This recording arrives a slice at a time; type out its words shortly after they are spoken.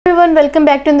everyone, welcome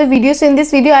back to the video. So in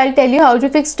this video I'll tell you how to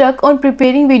fix stuck on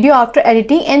preparing video after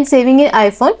editing and saving in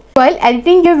iPhone. While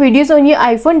editing your videos on your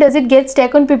iPhone, does it get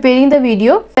stuck on preparing the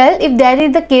video? Well, if that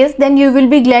is the case, then you will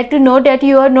be glad to know that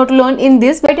you are not alone in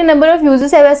this. Quite a number of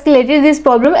users have escalated this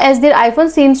problem as their iPhone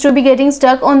seems to be getting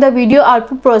stuck on the video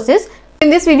output process.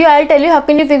 In this video I'll tell you how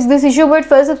can you fix this issue, but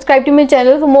first subscribe to my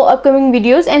channel for more upcoming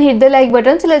videos and hit the like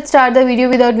button. So let's start the video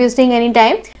without wasting any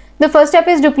time. The first step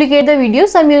is duplicate the video.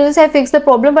 Some users have fixed the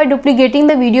problem by duplicating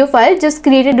the video file. Just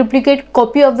create a duplicate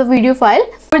copy of the video file.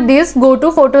 For this, go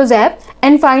to Photos app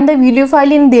and find the video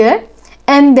file in there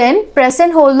and then press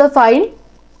and hold the file.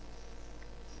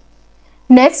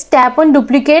 Next, tap on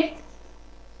duplicate.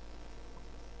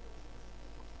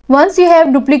 Once you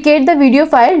have duplicated the video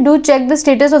file, do check the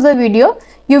status of the video.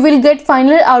 You will get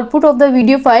final output of the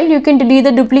video file. You can delete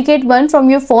the duplicate one from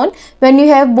your phone when you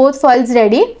have both files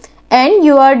ready. And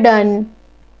you are done.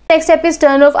 Next step is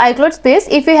turn off iCloud space.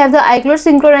 If you have the iCloud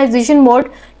synchronization mode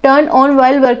turned on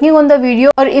while working on the video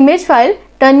or image file,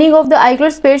 turning off the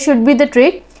iCloud space should be the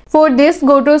trick. For this,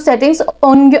 go to settings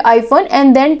on your iPhone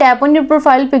and then tap on your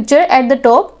profile picture at the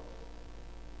top.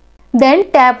 Then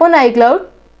tap on iCloud.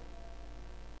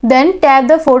 Then tap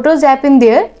the Photos app in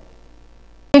there.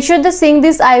 Make sure to sync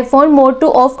this iPhone mode to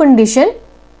off condition.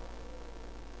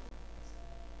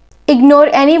 Ignore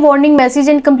any warning message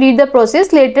and complete the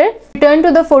process. Later, return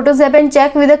to the Photos app and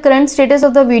check with the current status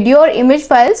of the video or image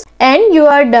files and you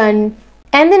are done.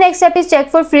 And the next step is check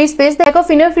for free space. The lack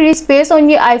of enough free space on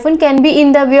your iPhone can be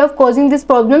in the way of causing this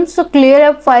problem. So clear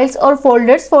up files or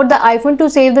folders for the iPhone to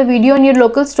save the video on your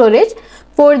local storage.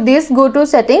 For this, go to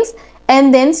settings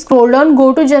and then scroll down,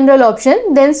 go to general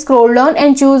option, then scroll down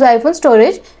and choose iPhone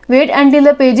storage. Wait until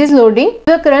the page is loading.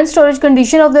 The current storage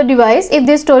condition of the device. If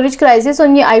there is storage crisis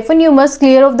on your iPhone, you must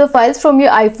clear off the files from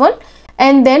your iPhone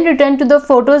and then return to the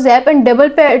Photos app and double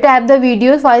tap the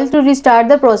video file to restart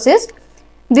the process.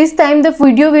 This time the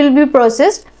video will be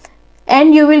processed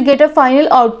and you will get a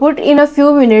final output in a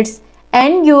few minutes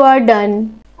and you are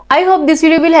done. I hope this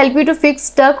video will help you to fix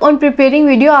stuck on preparing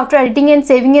video after editing and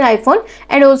saving in iPhone,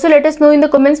 and also let us know in the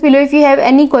comments below if you have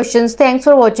any questions. Thanks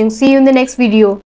for watching. See you in the next video.